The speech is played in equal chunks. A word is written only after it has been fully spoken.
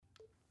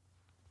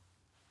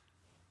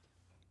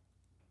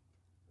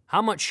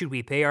How much should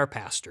we pay our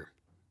pastor?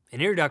 An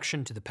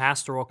introduction to the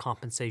pastoral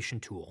compensation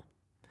tool.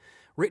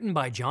 Written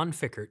by John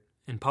Fickert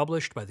and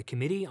published by the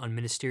Committee on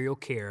Ministerial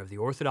Care of the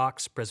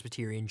Orthodox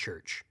Presbyterian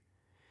Church.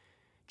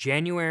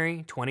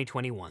 January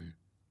 2021.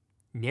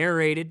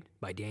 Narrated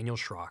by Daniel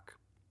Schrock.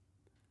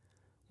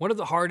 One of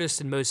the hardest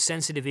and most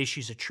sensitive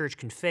issues a church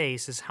can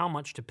face is how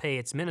much to pay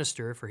its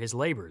minister for his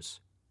labors.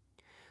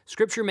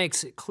 Scripture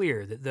makes it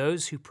clear that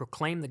those who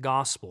proclaim the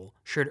gospel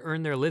should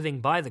earn their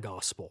living by the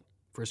gospel,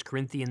 1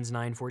 Corinthians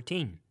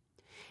 9:14.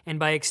 And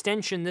by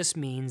extension, this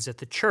means that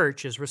the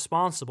church is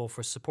responsible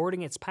for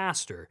supporting its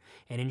pastor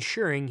and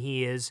ensuring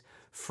he is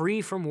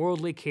free from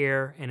worldly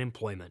care and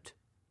employment.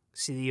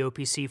 See the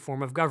OPC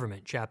Form of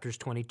Government, chapters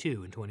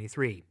 22 and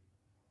 23.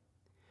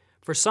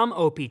 For some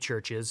OP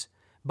churches,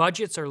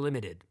 budgets are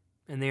limited,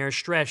 and they are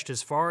stretched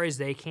as far as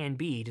they can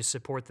be to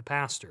support the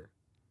pastor.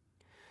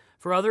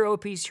 For other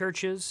OP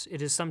churches,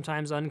 it is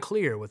sometimes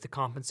unclear what the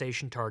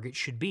compensation target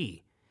should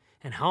be,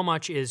 and how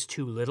much is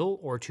too little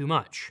or too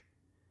much.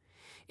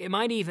 It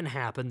might even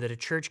happen that a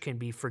church can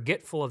be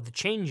forgetful of the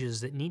changes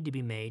that need to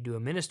be made to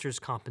a minister's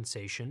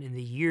compensation in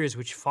the years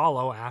which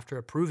follow after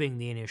approving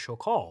the initial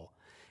call,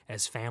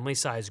 as family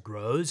size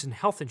grows and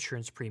health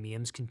insurance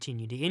premiums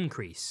continue to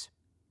increase.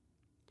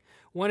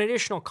 One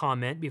additional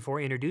comment before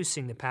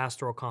introducing the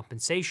pastoral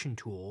compensation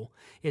tool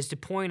is to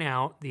point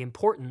out the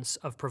importance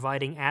of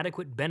providing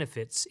adequate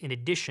benefits in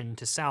addition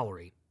to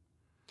salary.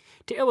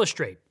 To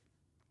illustrate,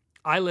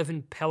 I live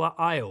in Pella,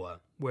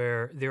 Iowa,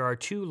 where there are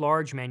two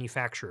large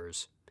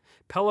manufacturers,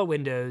 Pella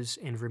Windows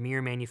and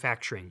Vermeer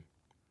Manufacturing.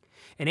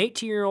 An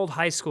 18-year-old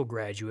high school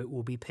graduate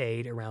will be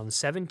paid around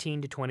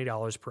 $17 to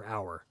 $20 per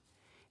hour,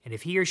 and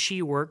if he or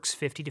she works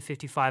 50 to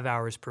 55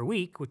 hours per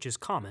week, which is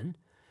common,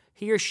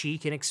 he or she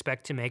can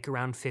expect to make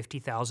around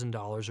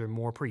 $50,000 or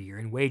more per year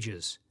in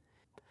wages.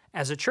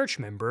 As a church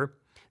member,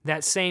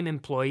 that same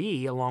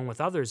employee, along with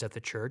others at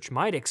the church,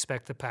 might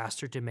expect the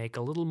pastor to make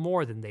a little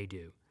more than they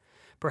do,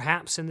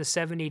 perhaps in the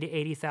 $70,000 to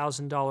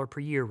 $80,000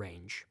 per year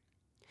range.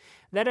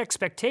 That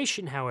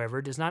expectation,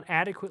 however, does not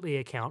adequately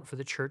account for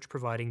the church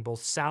providing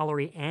both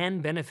salary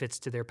and benefits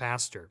to their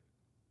pastor.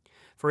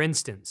 For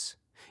instance,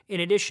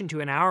 in addition to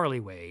an hourly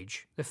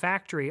wage, the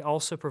factory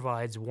also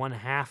provides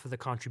 1/2 of the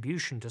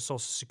contribution to Social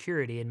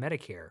Security and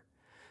Medicare,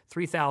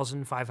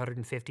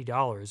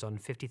 $3,550 on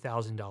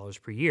 $50,000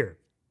 per year,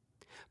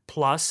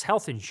 plus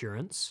health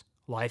insurance,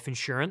 life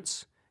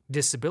insurance,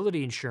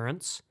 disability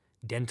insurance,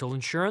 dental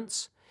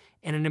insurance,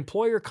 and an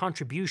employer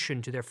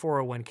contribution to their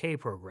 401k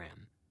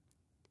program.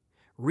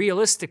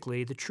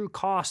 Realistically, the true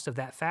cost of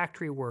that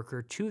factory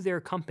worker to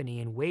their company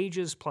in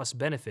wages plus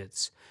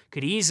benefits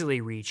could easily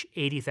reach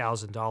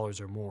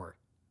 $80,000 or more.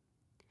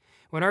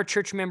 When our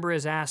church member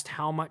is asked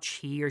how much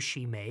he or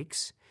she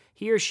makes,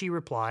 he or she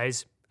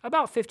replies,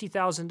 about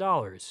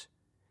 $50,000.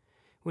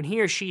 When he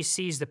or she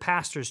sees the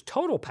pastor's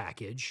total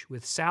package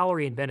with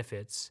salary and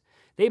benefits,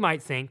 they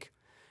might think,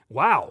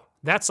 wow,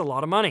 that's a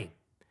lot of money,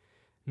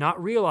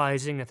 not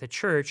realizing that the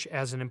church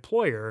as an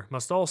employer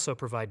must also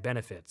provide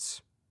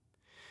benefits.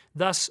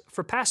 Thus,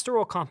 for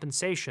pastoral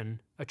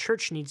compensation, a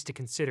church needs to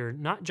consider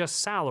not just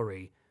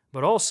salary,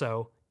 but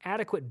also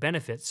adequate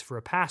benefits for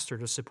a pastor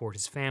to support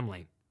his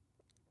family.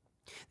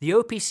 The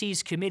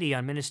OPC's Committee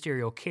on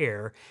Ministerial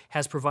Care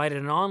has provided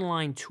an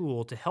online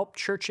tool to help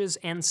churches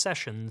and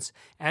sessions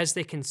as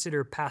they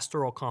consider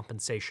pastoral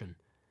compensation.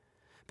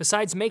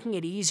 Besides making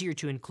it easier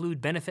to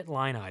include benefit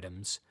line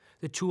items,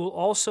 the tool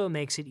also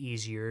makes it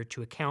easier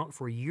to account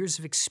for years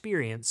of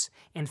experience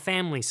and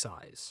family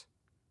size.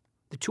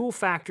 The tool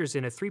factors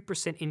in a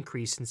 3%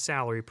 increase in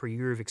salary per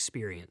year of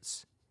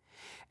experience.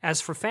 As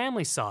for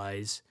family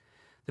size,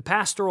 the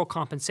pastoral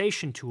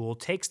compensation tool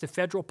takes the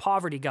federal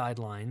poverty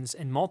guidelines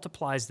and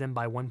multiplies them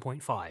by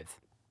 1.5.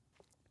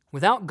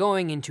 Without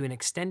going into an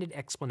extended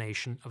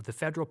explanation of the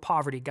federal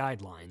poverty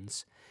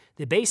guidelines,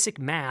 the basic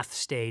math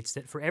states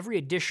that for every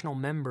additional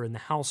member in the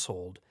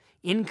household,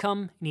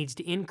 income needs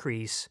to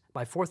increase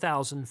by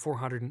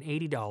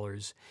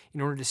 $4,480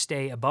 in order to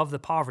stay above the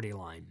poverty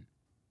line.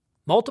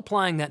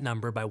 Multiplying that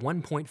number by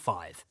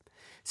 1.5,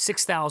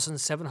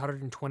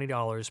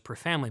 $6,720 per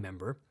family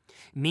member,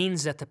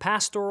 means that the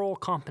pastoral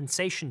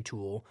compensation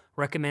tool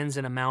recommends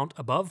an amount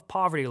above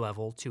poverty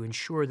level to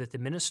ensure that the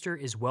minister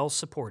is well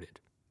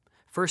supported.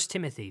 1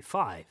 Timothy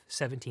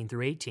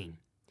 5:17-18.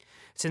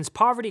 Since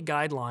poverty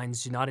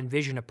guidelines do not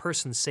envision a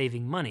person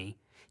saving money,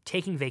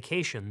 taking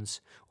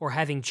vacations, or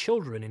having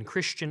children in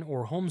Christian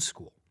or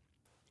homeschool.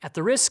 At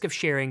the risk of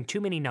sharing too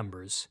many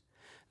numbers,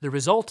 the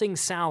resulting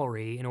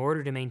salary in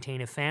order to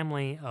maintain a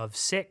family of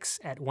 6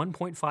 at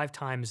 1.5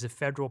 times the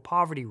federal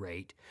poverty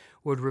rate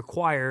would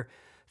require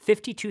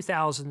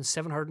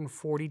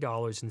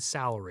 $52,740 in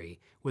salary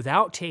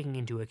without taking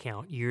into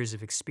account years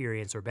of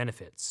experience or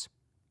benefits.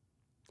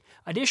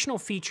 Additional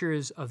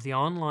features of the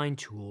online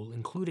tool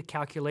include a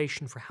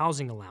calculation for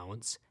housing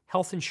allowance,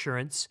 health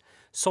insurance,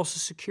 Social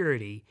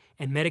Security,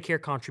 and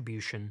Medicare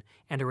contribution,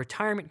 and a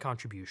retirement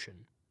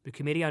contribution. The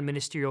Committee on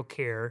Ministerial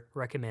Care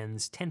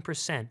recommends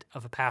 10%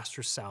 of a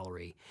pastor's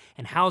salary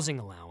and housing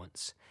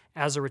allowance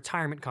as a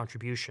retirement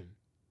contribution.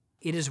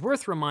 It is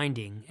worth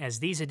reminding, as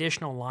these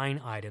additional line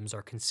items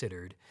are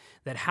considered,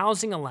 that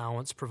housing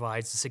allowance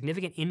provides a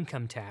significant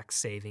income tax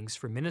savings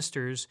for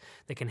ministers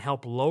that can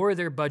help lower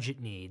their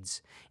budget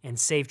needs and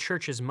save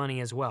churches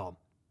money as well.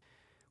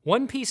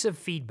 One piece of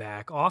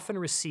feedback often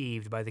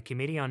received by the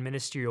Committee on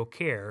Ministerial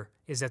Care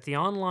is that the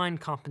online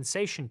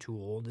compensation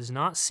tool does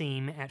not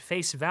seem, at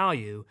face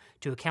value,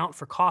 to account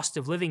for cost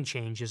of living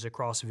changes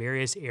across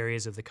various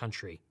areas of the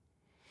country.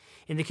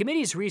 In the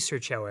committee's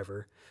research,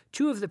 however,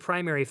 two of the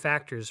primary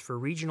factors for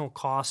regional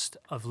cost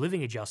of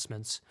living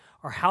adjustments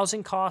are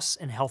housing costs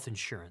and health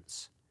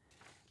insurance.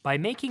 By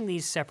making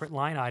these separate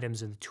line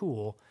items in the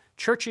tool,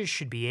 churches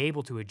should be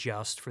able to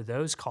adjust for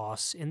those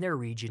costs in their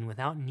region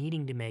without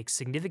needing to make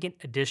significant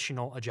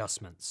additional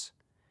adjustments.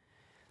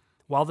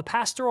 While the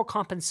pastoral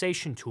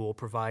compensation tool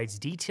provides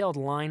detailed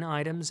line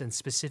items and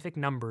specific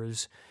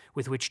numbers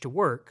with which to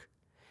work,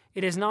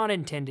 it is not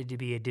intended to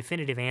be a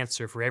definitive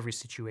answer for every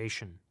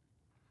situation.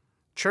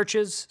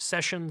 Churches,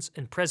 sessions,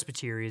 and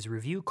presbyteries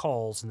review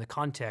calls in the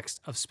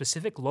context of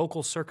specific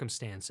local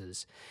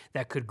circumstances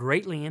that could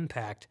greatly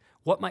impact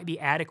what might be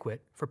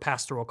adequate for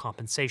pastoral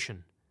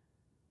compensation.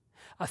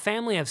 A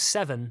family of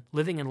 7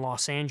 living in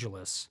Los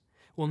Angeles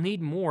will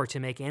need more to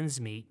make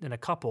ends meet than a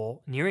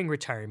couple nearing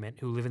retirement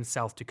who live in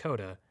South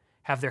Dakota,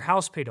 have their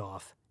house paid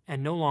off,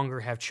 and no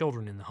longer have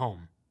children in the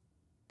home.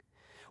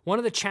 One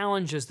of the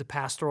challenges the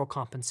pastoral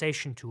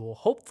compensation tool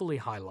hopefully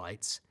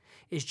highlights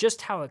is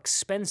just how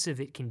expensive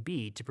it can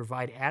be to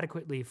provide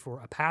adequately for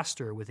a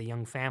pastor with a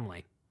young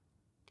family.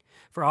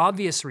 For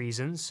obvious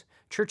reasons,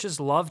 churches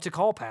love to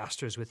call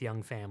pastors with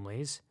young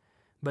families,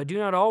 but do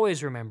not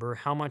always remember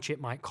how much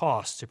it might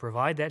cost to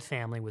provide that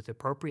family with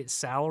appropriate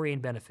salary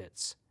and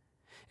benefits,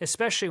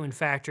 especially when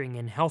factoring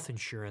in health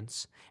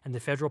insurance and the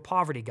federal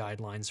poverty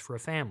guidelines for a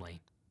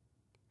family.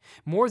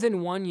 More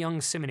than one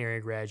young seminary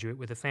graduate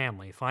with a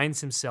family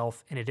finds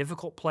himself in a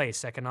difficult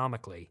place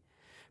economically,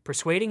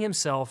 persuading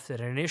himself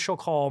that an initial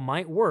call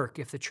might work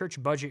if the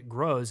church budget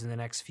grows in the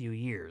next few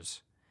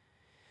years.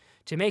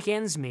 To make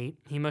ends meet,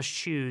 he must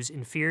choose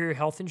inferior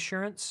health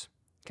insurance,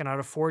 cannot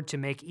afford to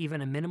make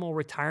even a minimal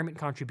retirement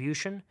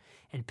contribution,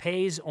 and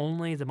pays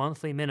only the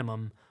monthly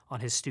minimum on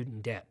his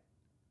student debt.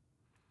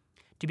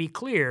 To be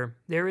clear,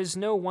 there is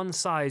no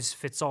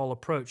one-size-fits-all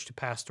approach to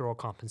pastoral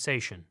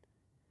compensation.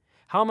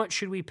 How much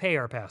should we pay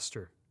our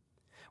pastor?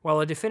 While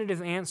a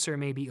definitive answer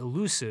may be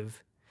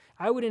elusive,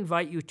 I would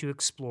invite you to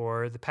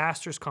explore the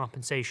pastor's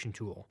compensation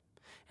tool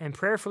and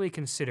prayerfully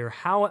consider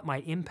how it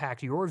might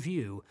impact your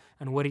view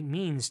on what it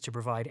means to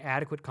provide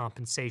adequate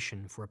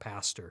compensation for a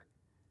pastor.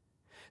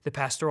 The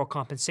pastoral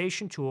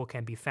compensation tool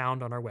can be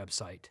found on our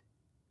website.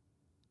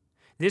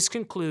 This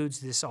concludes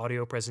this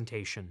audio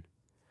presentation.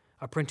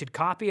 A printed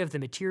copy of the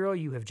material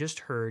you have just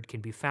heard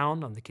can be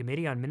found on the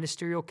Committee on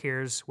Ministerial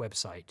Care's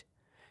website,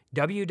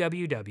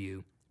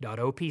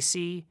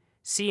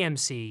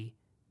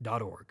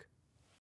 www.opccmc.org.